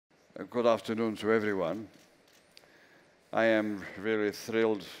Good afternoon to everyone. I am really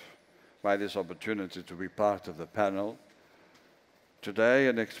thrilled by this opportunity to be part of the panel today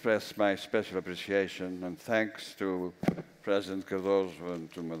and express my special appreciation and thanks to President Cardoso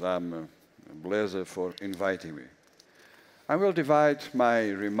and to Madame Blaise for inviting me. I will divide my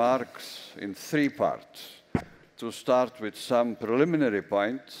remarks in three parts, to start with some preliminary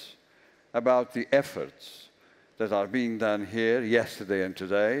points about the efforts that are being done here yesterday and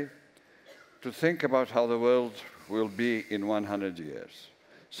today to think about how the world will be in 100 years.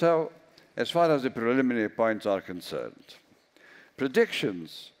 So, as far as the preliminary points are concerned,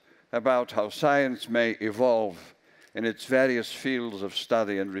 predictions about how science may evolve in its various fields of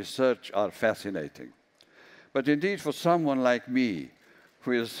study and research are fascinating. But indeed, for someone like me,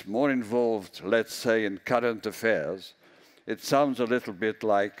 who is more involved, let's say, in current affairs, it sounds a little bit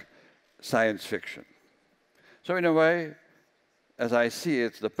like science fiction. So in a way, as I see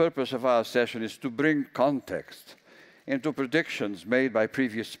it, the purpose of our session is to bring context into predictions made by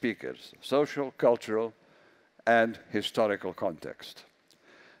previous speakers, social, cultural, and historical context.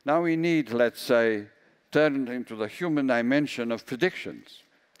 Now we need, let's say, turn into the human dimension of predictions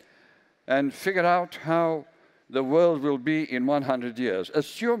and figure out how the world will be in 100 years,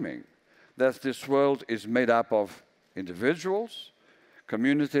 assuming that this world is made up of individuals,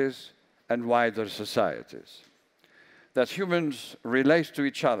 communities, and wider societies. That humans relate to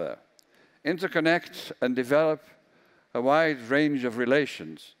each other, interconnect and develop a wide range of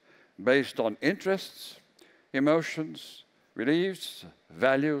relations based on interests, emotions, beliefs,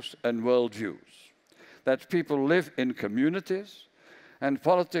 values, and worldviews. That people live in communities and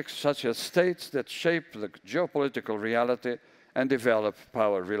politics such as states that shape the geopolitical reality and develop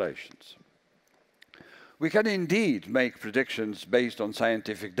power relations. We can indeed make predictions based on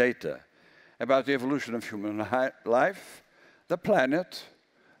scientific data about the evolution of human life, the planet,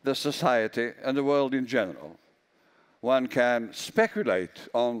 the society, and the world in general. One can speculate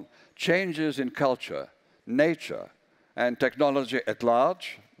on changes in culture, nature, and technology at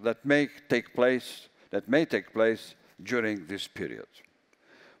large that may take place during this period.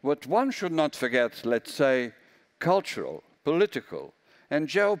 What one should not forget, let's say, cultural, political, and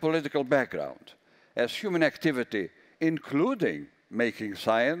geopolitical background, as human activity, including making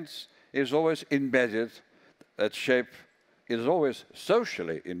science, is always embedded, is always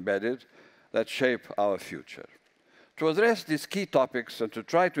socially embedded, that shape our future. To address these key topics and to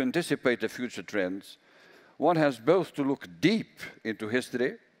try to anticipate the future trends, one has both to look deep into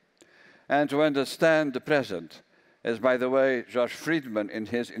history and to understand the present, as, by the way, George Friedman, in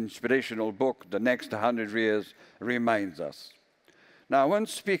his inspirational book, The Next 100 Years, reminds us. Now, one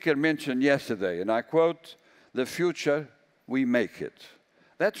speaker mentioned yesterday, and I quote, "The future, we make it."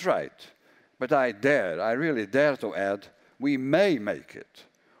 That's right, but I really dare to add, we may make it,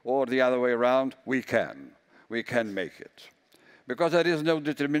 or the other way around, we can make it. Because there is no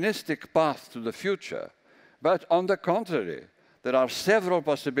deterministic path to the future, but on the contrary, there are several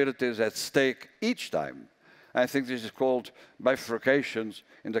possibilities at stake each time. I think this is called bifurcations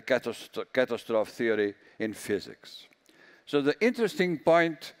in the catastrophe theory in physics. So the interesting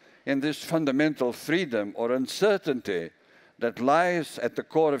point in this fundamental freedom or uncertainty that lies at the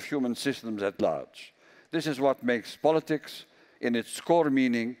core of human systems at large. This is what makes politics, in its core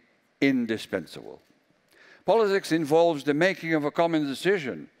meaning, indispensable. Politics involves the making of a common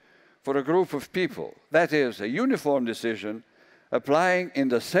decision for a group of people. That is, a uniform decision applying in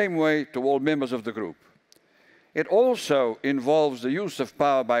the same way to all members of the group. It also involves the use of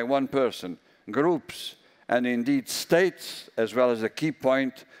power by one person, groups, and indeed states, as well as a key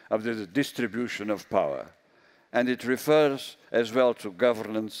point of the distribution of power. And it refers as well to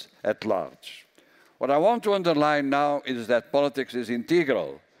governance at large. What I want to underline now is that politics is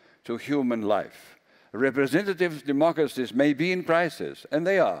integral to human life. Representative democracies may be in crisis, and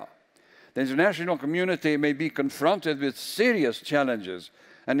they are. The international community may be confronted with serious challenges,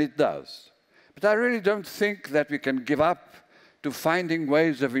 and it does. But I really don't think that we can give up to finding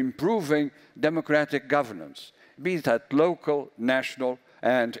ways of improving democratic governance, be it at local, national,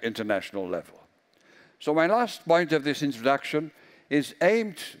 and international level. So my last point of this introduction is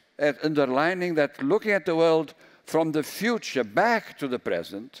aimed at underlining that looking at the world from the future back to the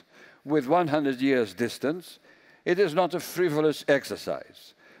present, with 100 years distance, it is not a frivolous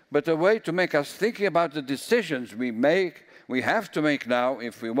exercise, but a way to make us thinking about the decisions we have to make now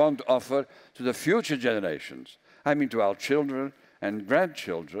if we want to offer to the future generations, I mean to our children and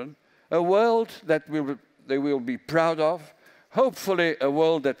grandchildren, a world that they will be proud of, hopefully a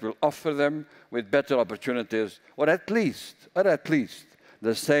world that will offer them with better opportunities, or at least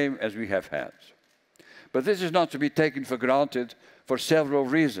the same as we have had. But this is not to be taken for granted for several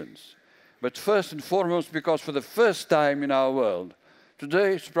reasons. But first and foremost, because for the first time in our world,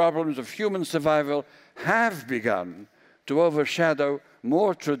 today's problems of human survival have begun to overshadow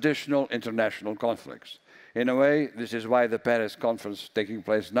more traditional international conflicts. In a way, this is why the Paris conference taking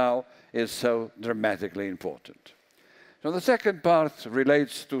place now is so dramatically important. So the second part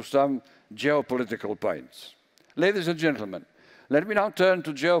relates to some geopolitical points. Ladies and gentlemen, let me now turn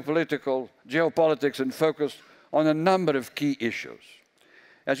to geopolitics and focus on a number of key issues.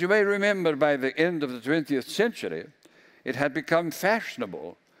 As you may remember, by the end of the 20th century, it had become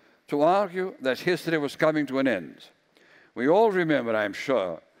fashionable to argue that history was coming to an end. We all remember, I'm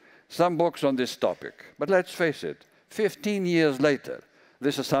sure, some books on this topic. But let's face it, 15 years later,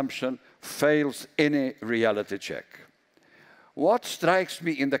 this assumption fails any reality check. What strikes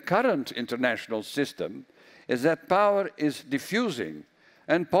me in the current international system is that power is diffusing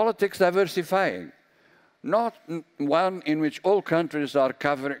and politics diversifying, not one in which all countries are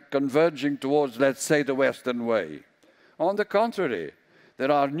converging towards, let's say, the Western way. On the contrary,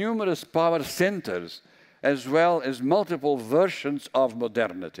 there are numerous power centers as well as multiple versions of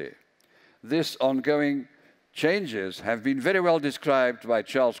modernity. These ongoing changes have been very well described by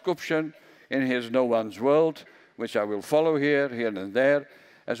Charles Kupchan in his No One's World, which I will follow here and there,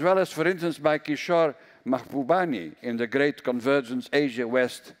 as well as, for instance, by Kishore Mahbubani in The Great Convergence, Asia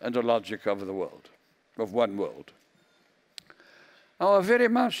West and the Logic of the World, of One World. Our very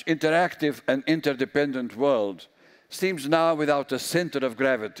much interactive and interdependent world seems now without a center of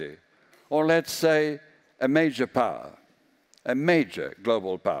gravity, or let's say, a major power, a major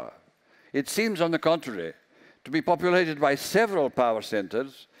global power. It seems, on the contrary, to be populated by several power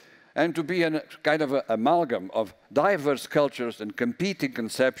centers and to be a kind of an amalgam of diverse cultures and competing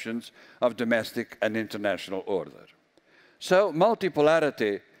conceptions of domestic and international order. So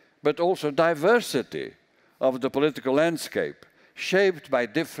multipolarity, but also diversity of the political landscape, shaped by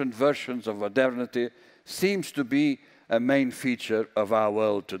different versions of modernity, seems to be a main feature of our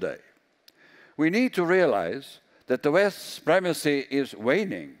world today. We need to realize that the West's primacy is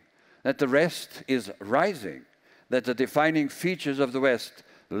waning, that the rest is rising, that the defining features of the West,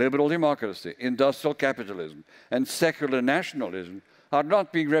 liberal democracy, industrial capitalism, and secular nationalism, are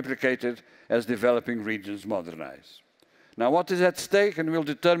not being replicated as developing regions modernize. Now, what is at stake and will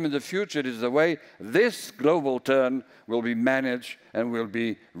determine the future is the way this global turn will be managed and will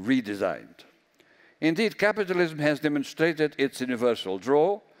be redesigned. Indeed, capitalism has demonstrated its universal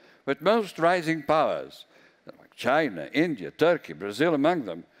draw, but most rising powers, like China, India, Turkey, Brazil among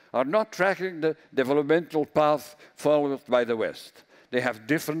them, are not tracking the developmental path followed by the West. They have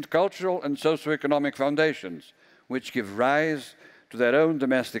different cultural and socio-economic foundations, which give rise to their own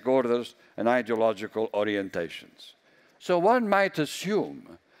domestic orders and ideological orientations. So one might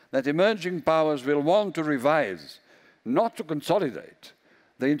assume that emerging powers will want to revise, not to consolidate,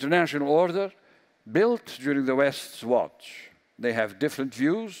 the international order built during the West's watch. They have different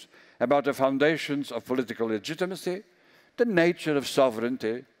views about the foundations of political legitimacy, the nature of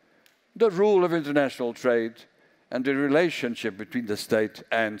sovereignty, the rule of international trade, and the relationship between the state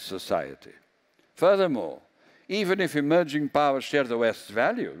and society. Furthermore, even if emerging powers share the West's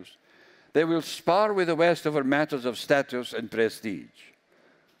values, they will spar with the West over matters of status and prestige.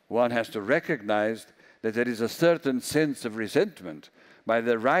 One has to recognize that there is a certain sense of resentment by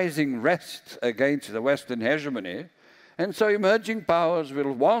the rising West against the Western hegemony, and so emerging powers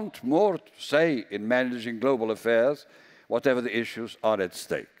will want more say in managing global affairs, whatever the issues are at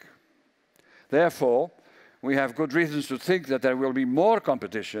stake. Therefore, we have good reasons to think that there will be more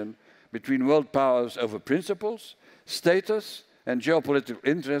competition between world powers over principles, status, and geopolitical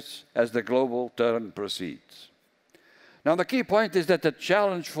interests as the global turn proceeds. Now, the key point is that the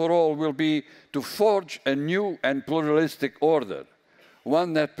challenge for all will be to forge a new and pluralistic order,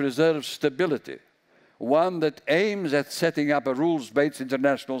 one that preserves stability, one that aims at setting up a rules-based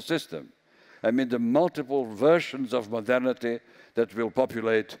international system amid the multiple versions of modernity that will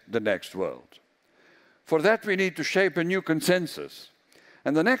populate the next world. For that, we need to shape a new consensus.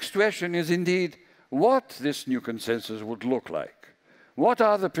 And the next question is indeed what this new consensus would look like. What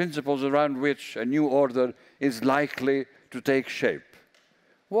are the principles around which a new order is likely to take shape?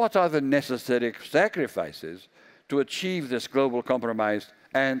 What are the necessary sacrifices to achieve this global compromise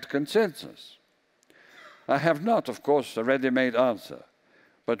and consensus? I have not, of course, a ready-made answer,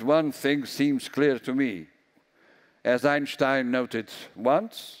 but one thing seems clear to me. As Einstein noted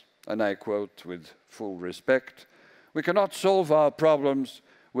once, and I quote with full respect, we cannot solve our problems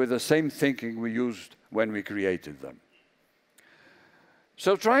with the same thinking we used when we created them.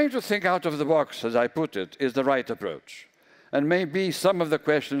 So trying to think out of the box, as I put it, is the right approach. And maybe some of the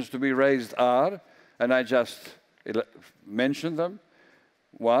questions to be raised are, and I just mentioned them.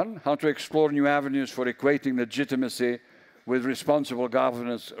 One, how to explore new avenues for equating legitimacy with responsible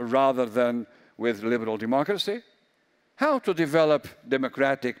governance rather than with liberal democracy. How to develop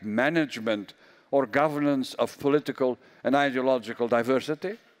democratic management or governance of political and ideological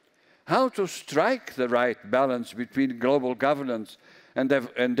diversity. How to strike the right balance between global governance and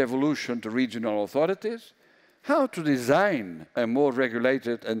devolution to regional authorities. How to design a more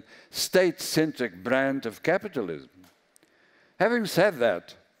regulated and state-centric brand of capitalism. Having said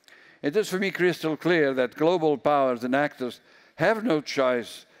that, it is for me crystal clear that global powers and actors have no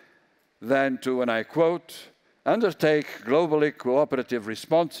choice than to, and I quote, undertake globally cooperative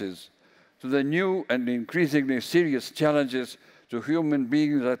responses to the new and increasingly serious challenges to human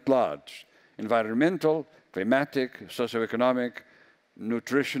beings at large, environmental, climatic, socioeconomic,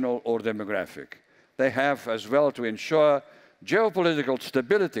 nutritional, or demographic. They have as well to ensure geopolitical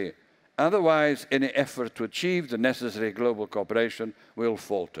stability, otherwise any effort to achieve the necessary global cooperation will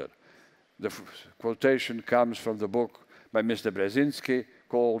falter. The quotation comes from the book by Mr. Brzezinski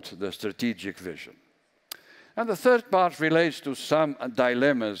called The Strategic Vision. And the third part relates to some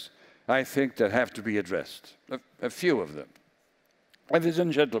dilemmas I think that have to be addressed, a few of them. Ladies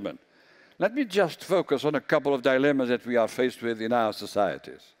and gentlemen, let me just focus on a couple of dilemmas that we are faced with in our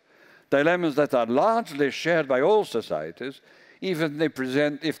societies. Dilemmas that are largely shared by all societies, even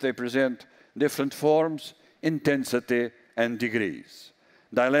if they present different forms, intensity, and degrees.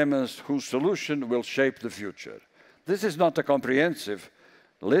 Dilemmas whose solution will shape the future. This is not a comprehensive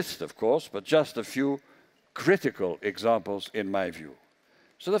list, of course, but just a few critical examples in my view.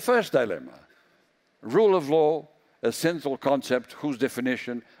 So the first dilemma, rule of law, a central concept whose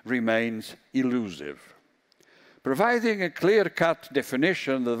definition remains elusive. Providing a clear-cut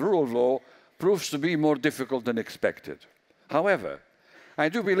definition of the rule of law proves to be more difficult than expected. However, I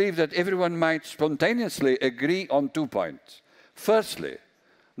do believe that everyone might spontaneously agree on 2 points. Firstly,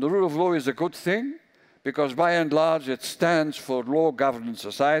 the rule of law is a good thing because by and large it stands for law-governed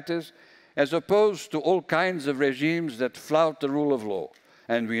societies as opposed to all kinds of regimes that flout the rule of law.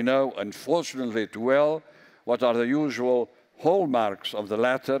 And we know, unfortunately too well, what are the usual hallmarks of the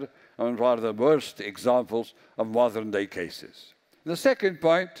latter and what are the worst examples of modern-day cases. The second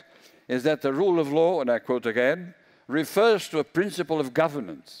point is that the rule of law, and I quote again, refers to a principle of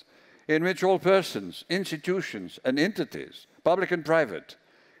governance in which all persons, institutions, and entities, public and private,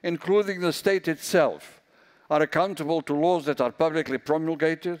 including the state itself, are accountable to laws that are publicly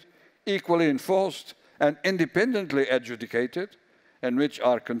promulgated, equally enforced, and independently adjudicated, and which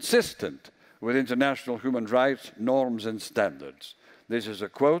are consistent with international human rights norms and standards. This is a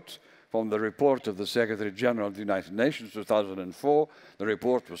quote from the report of the Secretary General of the United Nations, 2004. The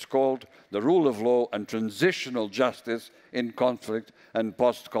report was called The Rule of Law and Transitional Justice in Conflict and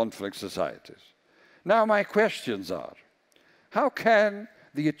Post-Conflict Societies. Now my questions are, how can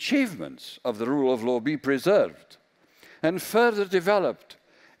the achievements of the rule of law be preserved and further developed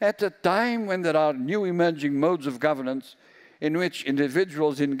at a time when there are new emerging modes of governance in which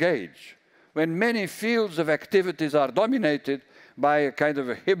individuals engage, when many fields of activities are dominated by a kind of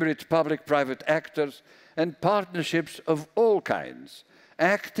a hybrid public-private actors and partnerships of all kinds,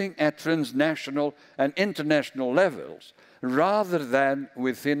 acting at transnational and international levels rather than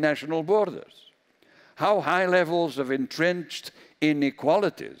within national borders? How high levels of entrenched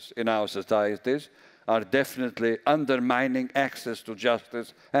inequalities in our societies are definitely undermining access to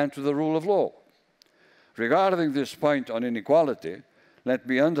justice and to the rule of law. Regarding this point on inequality, let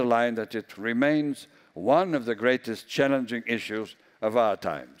me underline that it remains one of the greatest challenging issues of our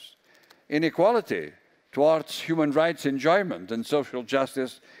times. Inequality towards human rights enjoyment and social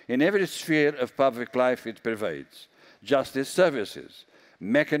justice in every sphere of public life it pervades. Justice services,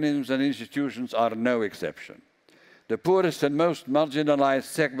 mechanisms and institutions are no exception. The poorest and most marginalized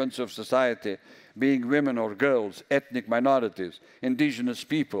segments of society, being women or girls, ethnic minorities, indigenous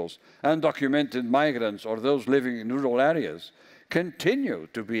peoples, undocumented migrants, or those living in rural areas, continue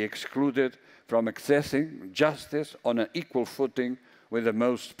to be excluded from accessing justice on an equal footing with the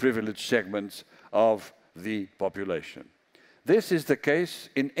most privileged segments of the population. This is the case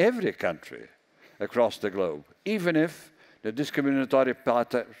in every country across the globe, even if the discriminatory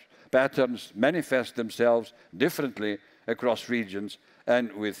patterns manifest themselves differently across regions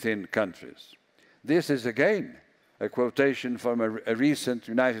and within countries. This is again a quotation from a recent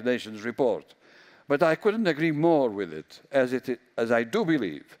United Nations report, but I couldn't agree more with it, as I do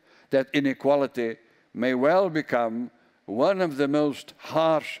believe that inequality may well become one of the most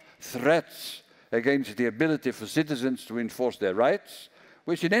harsh threats against the ability for citizens to enforce their rights,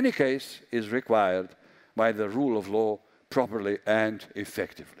 which in any case is required by the rule of law properly and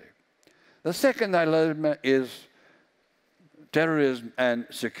effectively. The second dilemma is terrorism and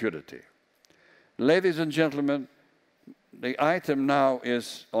security. Ladies and gentlemen, the item now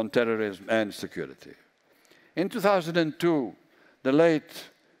is on terrorism and security. In 2002, the late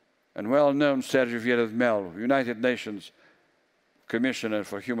and well-known Sérgio Vieira de Mello, United Nations Commissioner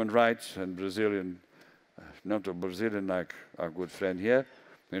for Human Rights and Brazilian, not a Brazilian like our good friend here,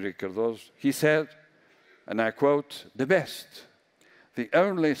 Henrique Cardoso, he said, and I quote, "The best, the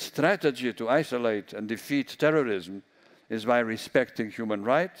only strategy to isolate and defeat terrorism is by respecting human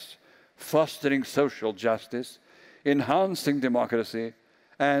rights, fostering social justice, enhancing democracy,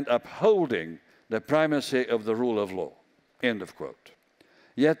 and upholding the primacy of the rule of law." End of quote.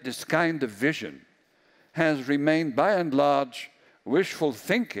 Yet this kind of vision has remained by and large wishful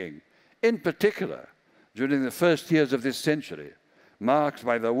thinking, in particular during the first years of this century, marked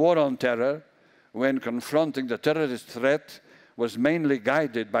by the war on terror, when confronting the terrorist threat was mainly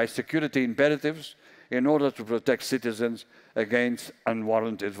guided by security imperatives in order to protect citizens against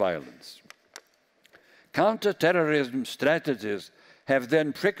unwarranted violence. Counter-terrorism strategies have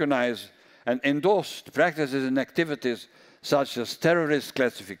then preconized and endorsed practices and activities such as terrorist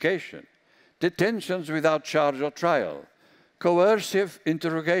classification, detentions without charge or trial, coercive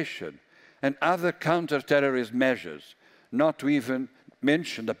interrogation, and other counter-terrorism measures, not to even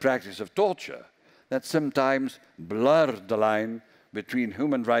mention the practice of torture that sometimes blurred the line between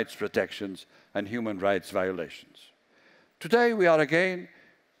human rights protections and human rights violations. Today we are again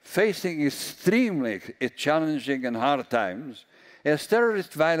facing extremely challenging and hard times as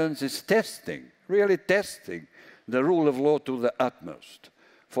terrorist violence is testing, really testing, the rule of law to the utmost.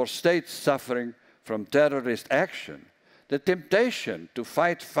 For states suffering from terrorist action, the temptation to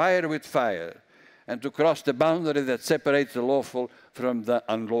fight fire with fire and to cross the boundary that separates the lawful from the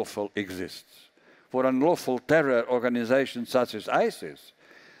unlawful exists. For unlawful terror organizations such as ISIS,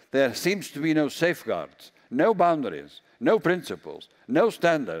 there seems to be no safeguards, no boundaries, no principles, no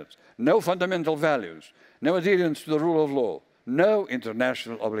standards, no fundamental values, no adherence to the rule of law, no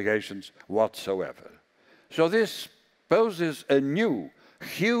international obligations whatsoever. So this poses a new,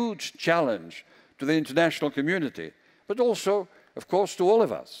 huge challenge to the international community, but also, of course, to all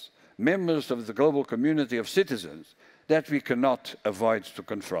of us, members of the global community of citizens, that we cannot avoid to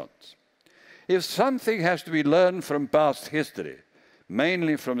confront. If something has to be learned from past history,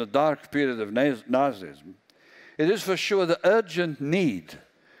 mainly from the dark period of Nazism, it is for sure the urgent need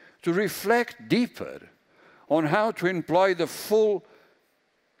to reflect deeper on how to employ to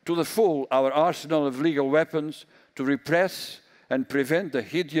the full our arsenal of legal weapons to repress and prevent the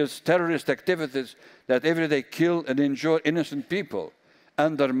hideous terrorist activities that every day kill and injure innocent people,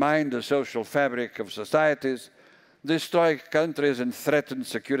 undermine the social fabric of societies, destroy countries and threaten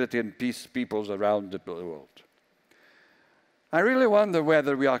security and peace peoples around the world. I really wonder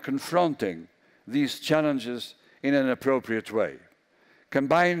whether we are confronting these challenges in an appropriate way,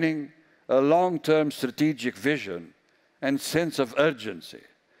 combining a long-term strategic vision and sense of urgency,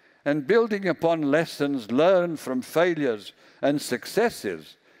 and building upon lessons learned from failures and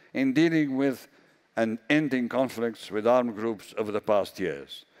successes in dealing with and ending conflicts with armed groups over the past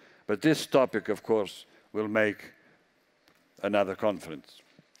years. But this topic, of course, will make another conference.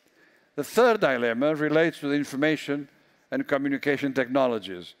 The third dilemma relates to the information and communication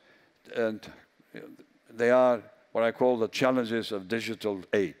technologies, and they are what I call the challenges of digital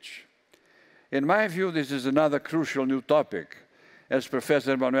age. In my view, this is another crucial new topic, as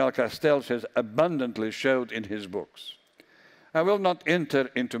Professor Manuel Castells has abundantly showed in his books. I will not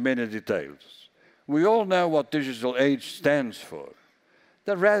enter into many details. We all know what digital age stands for,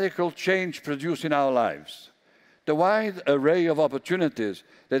 the radical change produced in our lives, the wide array of opportunities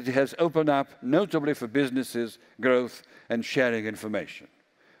that it has opened up, notably for businesses, growth, and sharing information.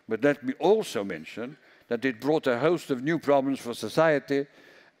 But let me also mention that it brought a host of new problems for society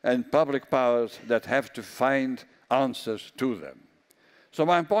and public powers that have to find answers to them. So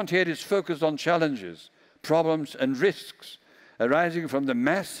my point here is focused on challenges, problems, and risks arising from the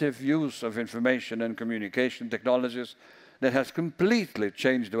massive use of information and communication technologies that has completely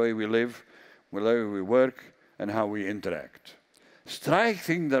changed the way we live, the way we work, and how we interact.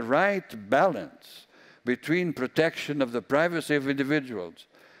 Striking the right balance between protection of the privacy of individuals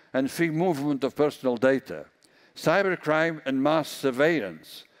and free movement of personal data, cybercrime and mass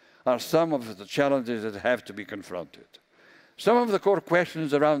surveillance are some of the challenges that have to be confronted. Some of the core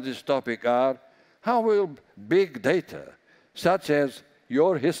questions around this topic are, how will big data, such as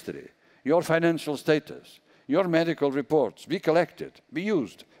your history, your financial status, your medical reports, be collected, be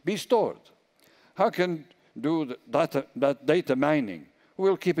used, be stored? How can do that data mining? Who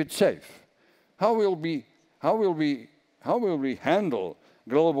will keep it safe? How will we handle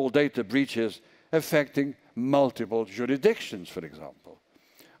global data breaches affecting multiple jurisdictions, for example.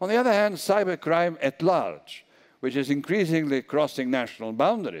 On the other hand, cybercrime at large, which is increasingly crossing national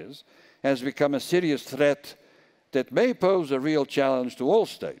boundaries, has become a serious threat that may pose a real challenge to all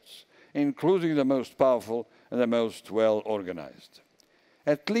states, including the most powerful and the most well-organized.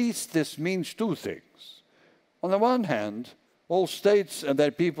 At least this means two things. On the one hand, all states and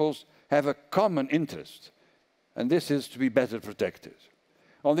their peoples have a common interest, and this is to be better protected.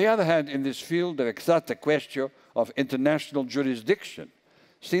 On the other hand, in this field, the exact question of international jurisdiction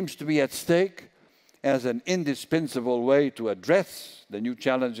seems to be at stake as an indispensable way to address the new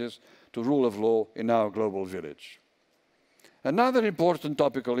challenges to rule of law in our global village. Another important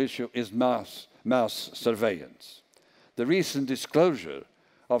topical issue is mass surveillance. The recent disclosure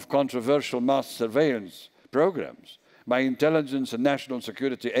of controversial mass surveillance programs by intelligence and national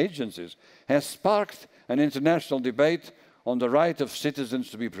security agencies has sparked an international debate on the right of citizens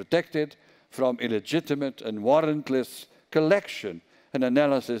to be protected from illegitimate and warrantless collection and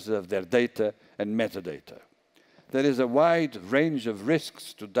analysis of their data and metadata. There is a wide range of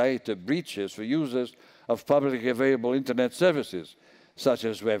risks to data breaches for users of publicly available internet services, such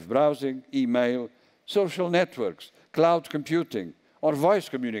as web browsing, email, social networks, cloud computing, or voice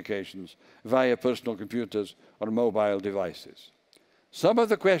communications via personal computers or mobile devices. Some of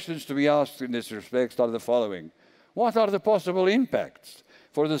the questions to be asked in this respect are the following. What are the possible impacts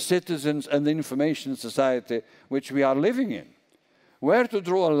for the citizens and the information society which we are living in? Where to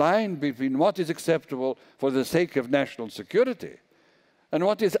draw a line between what is acceptable for the sake of national security and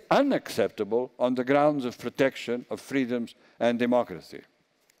what is unacceptable on the grounds of protection of freedoms and democracy?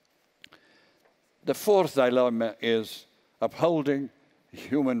 The fourth dilemma is upholding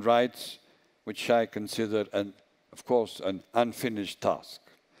human rights, which I consider, of course, an unfinished task.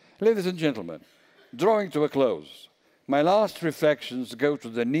 Ladies and gentlemen, drawing to a close, my last reflections go to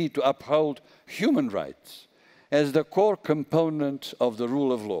the need to uphold human rights as the core component of the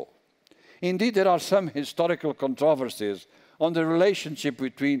rule of law. Indeed, there are some historical controversies on the relationship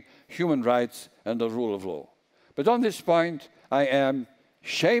between human rights and the rule of law. But on this point, I am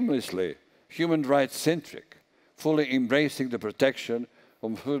shamelessly human rights centric, fully embracing the protection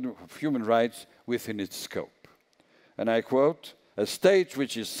of human rights within its scope. And I quote, "A state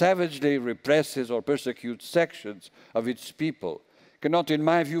which savagely represses or persecutes sections of its people cannot, in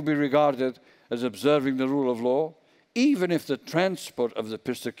my view, be regarded as observing the rule of law, even if the transport of the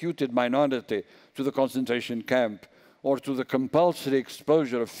persecuted minority to the concentration camp or to the compulsory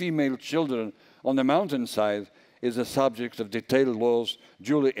exposure of female children on the mountainside is a subject of detailed laws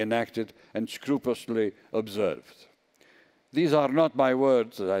duly enacted and scrupulously observed." These are not my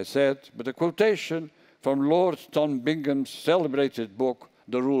words, as I said, but a quotation from Lord John Bingham's celebrated book,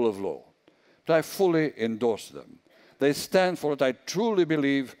 The Rule of Law. But I fully endorse them. They stand for what I truly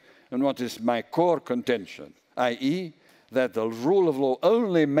believe and what is my core contention, i.e., that the rule of law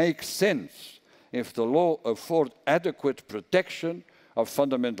only makes sense if the law affords adequate protection of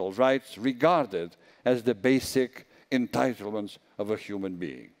fundamental rights regarded as the basic entitlements of a human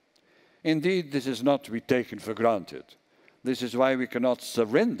being. Indeed, this is not to be taken for granted. This is why we cannot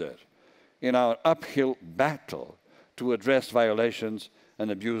surrender in our uphill battle to address violations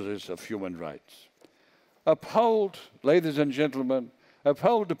and abuses of human rights. Uphold, ladies and gentlemen,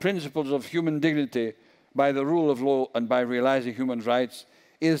 uphold the principles of human dignity by the rule of law and by realizing human rights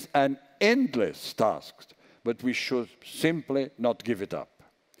is an endless task, but we should simply not give it up.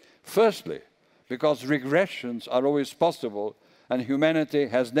 Firstly, because regressions are always possible and humanity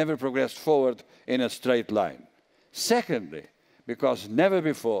has never progressed forward in a straight line. Secondly, because never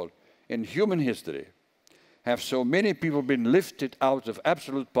before in human history have so many people been lifted out of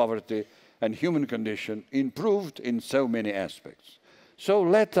absolute poverty and human condition improved in so many aspects. So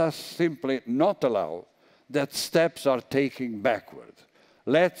let us simply not allow that steps are taken backward.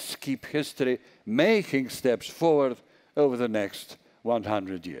 Let's keep history making steps forward over the next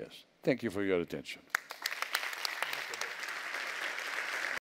 100 years. Thank you for your attention.